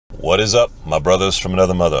What is up, my brothers from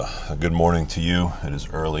another mother? Good morning to you. It is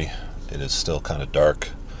early. It is still kind of dark,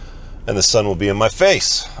 and the sun will be in my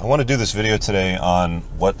face. I want to do this video today on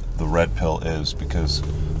what the red pill is because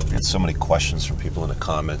I get so many questions from people in the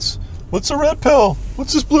comments. What's a red pill?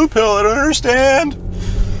 What's this blue pill? I don't understand.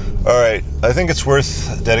 All right, I think it's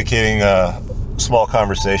worth dedicating a small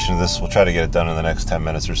conversation to this. We'll try to get it done in the next 10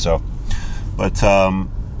 minutes or so. But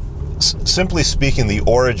simply speaking, the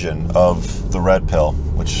origin of the red pill,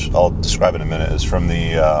 which I'll describe in a minute, is from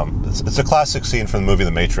the, it's a classic scene from the movie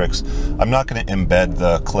The Matrix. I'm not going to embed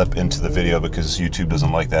the clip into the video because YouTube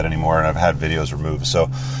doesn't like that anymore, and I've had videos removed. So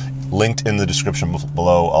linked in the description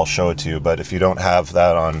below, I'll show it to you. But if you don't have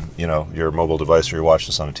that on, your mobile device, or you watch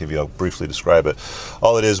this on a TV, I'll briefly describe it.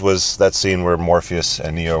 All it is was that scene where Morpheus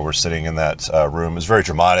and Neo were sitting in that room. It was very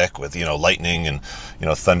dramatic with, lightning and,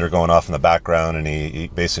 thunder going off in the background. And he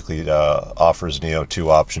basically offers Neo two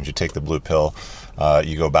options. You take the blue pill,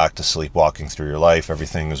 you go back to sleep, walking through your life.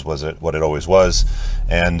 Everything is what it always was.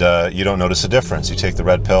 And you don't notice a difference. You take the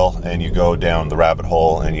red pill and you go down the rabbit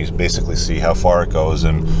hole and you basically see how far it goes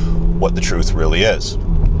and what the truth really is.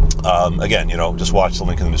 Again, just watch the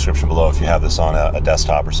link in the description below if you have this on a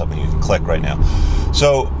desktop or something you can click right now.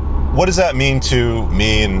 So what does that mean to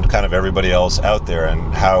me and kind of everybody else out there,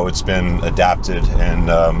 and how it's been adapted and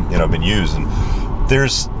been used? And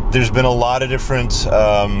there's been a lot of different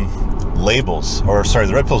labels, or sorry,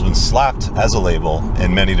 the red pill's been slapped as a label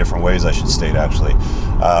in many different ways, I should state, actually.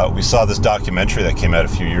 We saw this documentary that came out a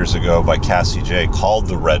few years ago by Cassie J called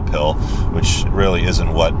The Red Pill, which really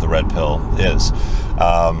isn't what the red pill is.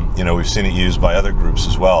 We've seen it used by other groups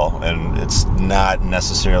as well, and it's not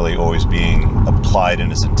necessarily always being applied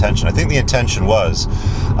in its intention. I think the intention was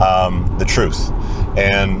the truth,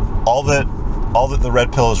 and all that the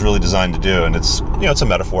red pill is really designed to do, and it's a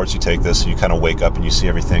metaphor. It's you take this, you kind of wake up and you see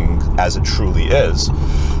everything as it truly is.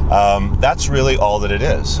 That's really all that it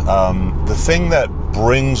is. The thing that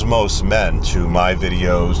brings most men to my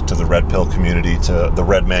videos, to the red pill community, to the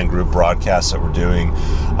Red Man Group broadcasts that we're doing,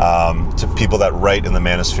 to people that write in the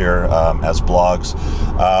manosphere as blogs,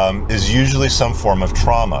 is usually some form of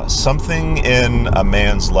trauma. Something in a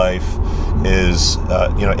man's life is,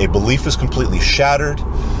 a belief is completely shattered.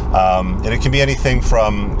 And it can be anything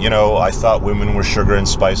from, I thought women were sugar and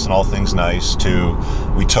spice and all things nice, to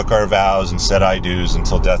we took our vows and said I do's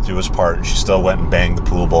until death do us part, and she still went and banged the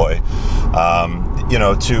pool boy.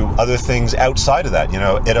 To other things outside of that.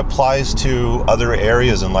 It applies to other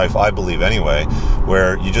areas in life, I believe anyway,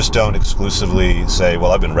 where you just don't exclusively say,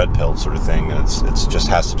 well, I've been red pilled, sort of thing. And it's just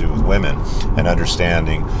has to do with women and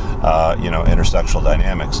understanding, intersexual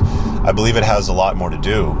dynamics. I believe it has a lot more to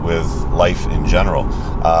do with life in general.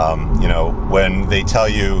 When they tell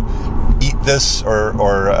you, eat this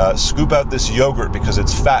or scoop out this yogurt because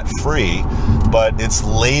it's fat-free, but it's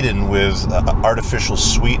laden with artificial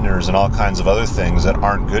sweeteners and all kinds of other things that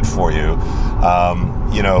aren't good for you.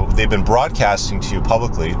 They've been broadcasting to you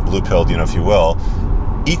publicly, blue-pilled, if you will,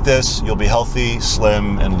 eat this, you'll be healthy,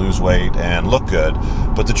 slim, and lose weight and look good.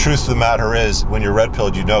 But the truth of the matter is, when you're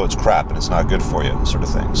red-pilled, it's crap and it's not good for you, sort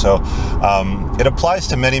of thing. So it applies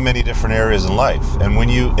to many, many different areas in life. And when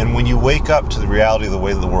you wake up to the reality of the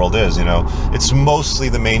way that the world is, it's mostly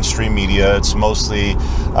the mainstream media. It's mostly,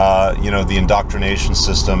 the indoctrination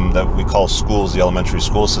system that we call schools, the elementary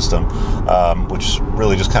school system, which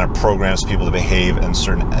really just kind of programs people to behave and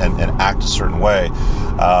act a certain way,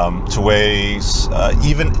 to ways.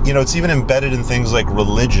 It's even embedded in things like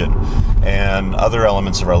religion and other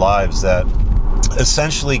elements of our lives that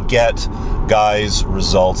essentially get guys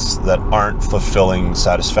results that aren't fulfilling,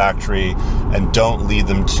 satisfactory, and don't lead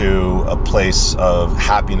them to a place of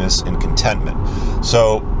happiness and contentment.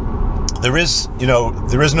 So there is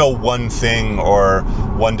no one thing or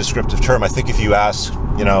one descriptive term. I think if you ask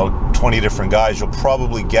 20 different guys, you'll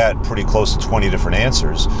probably get pretty close to 20 different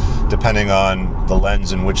answers, depending on the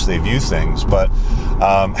lens in which they view things. But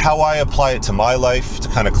how I apply it to my life, to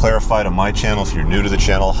kind of clarify to my channel, if you're new to the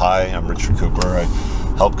channel, hi, I'm Richard Cooper. I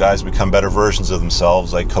help guys become better versions of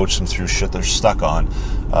themselves. I coach them through shit they're stuck on.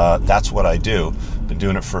 That's what I do. Been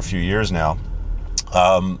doing it for a few years now.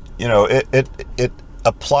 It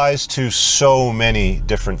applies to so many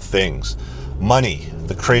different things. Money,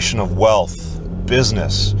 the creation of wealth,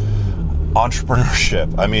 business,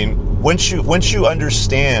 entrepreneurship. I mean, once you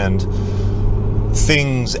understand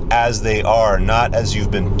things as they are, not as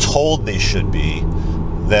you've been told they should be,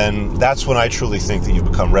 then that's when I truly think that you've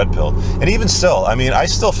become red-pilled. And even still, I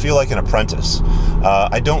still feel like an apprentice.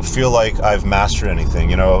 I don't feel like I've mastered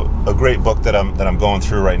anything. A great book that I'm going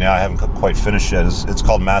through right now, I haven't quite finished yet, it's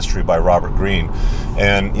called Mastery by Robert Greene.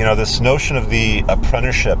 And this notion of the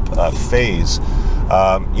apprenticeship phase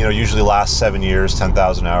You know, usually lasts 7 years,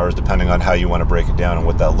 10,000 hours, depending on how you want to break it down and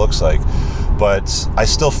what that looks like. But I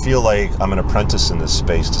still feel like I'm an apprentice in this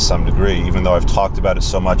space to some degree, even though I've talked about it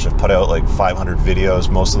so much. I've put out like 500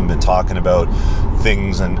 videos, most of them been talking about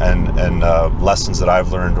things and lessons that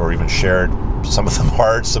I've learned or even shared. Some of them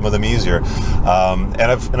hard, some of them easier. And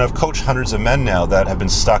I've coached hundreds of men now that have been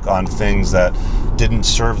stuck on things that didn't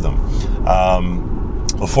serve them.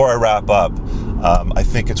 Before I wrap up, I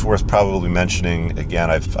think it's worth probably mentioning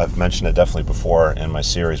again. I've mentioned it definitely before in my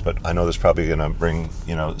series, but I know there's probably going to bring,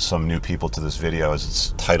 you know, some new people to this video, as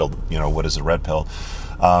it's titled, you know, what is a red pill?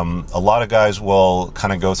 A lot of guys will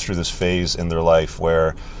kind of go through this phase in their life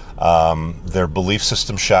where their belief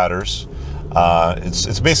system shatters.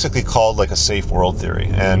 It's basically called like a safe world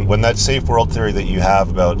theory, and when that safe world theory that you have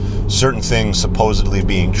about certain things supposedly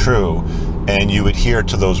being true, and you adhere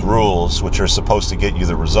to those rules which are supposed to get you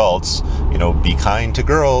the results, you know, be kind to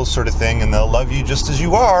girls sort of thing, and they'll love you just as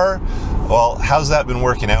you are. Well, how's that been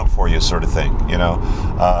working out for you, sort of thing? You know,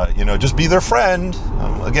 just be their friend.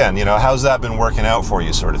 Again, you know, how's that been working out for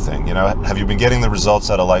you, sort of thing? You know, have you been getting the results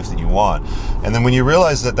out of life that you want? And then when you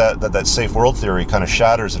realize that safe world theory kind of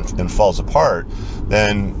shatters and falls apart,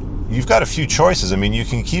 then you've got a few choices. I mean, you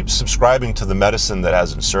can keep subscribing to the medicine that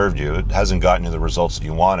hasn't served you. It hasn't gotten you the results that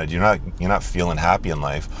you wanted. You're not feeling happy in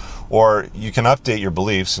life. Or you can update your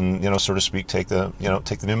beliefs and, you know, so to speak, take the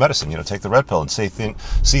new medicine, you know, take the red pill and see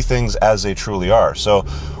things as they truly are. So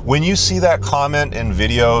when you see that comment in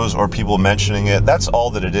videos or people mentioning it, that's all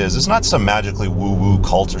that it is. It's not some magically woo-woo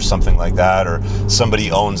cult or something like that, or somebody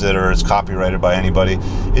owns it or it's copyrighted by anybody.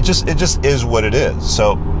 It just is what it is.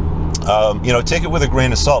 So you know, take it with a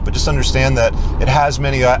grain of salt, but just understand that it has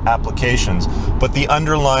many applications. But the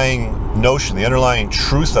underlying notion, the underlying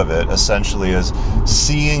truth of it essentially is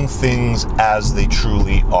seeing things as they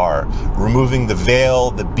truly are, removing the veil,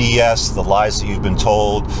 the BS, the lies that you've been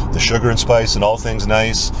told, the sugar and spice and all things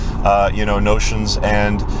nice, you know, notions,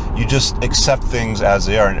 and you just accept things as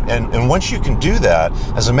they are. And once you can do that,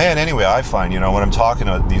 as a man anyway, I find, you know, when I'm talking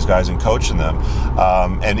to these guys and coaching them,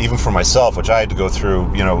 and even for myself, which I had to go through,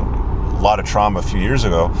 you know, a lot of trauma a few years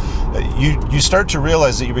ago, you start to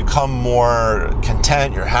realize that you become more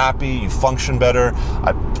content, you're happy, you function better.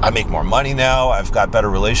 I make more money now, I've got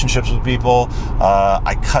better relationships with people,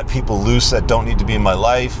 I cut people loose that don't need to be in my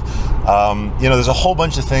life. You know, there's a whole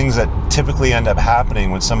bunch of things that typically end up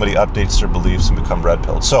happening when somebody updates their beliefs and become red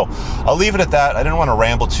pilled. So I'll leave it at that. I didn't want to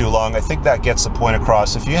ramble too long. I think that gets the point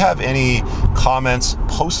across. If you have any comments,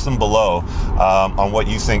 post them below on what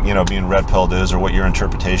you think, you know, being red pilled is, or what your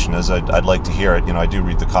interpretation is. I'd like to hear it. You know, I do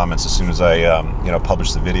read the comments as soon as I you know,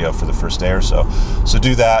 publish the video for the first day or so. So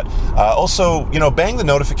do that. Also, you know, bang the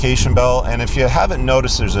notification bell, and if you haven't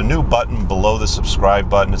noticed, there's a new button below the subscribe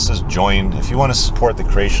button. It says join. If you want to support the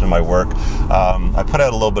creation of my work, I put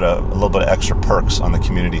out a little bit of extra perks on the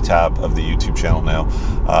community tab of the YouTube channel now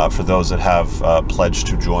for those that have pledged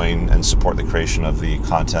to join and support the creation of the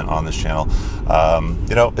content on this channel.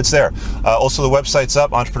 You know, it's there. Also, the website's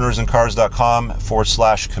up,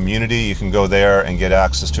 entrepreneursandcars.com/community. You can go there and get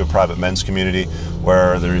access to a private men's community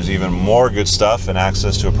where there's even more good stuff and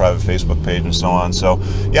access to a private Facebook page and so on. So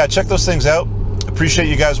yeah, check those things out. Appreciate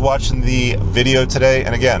you guys watching the video today.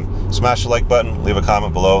 And again, smash the like button, leave a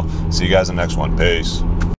comment below. See you guys in the next one. Peace.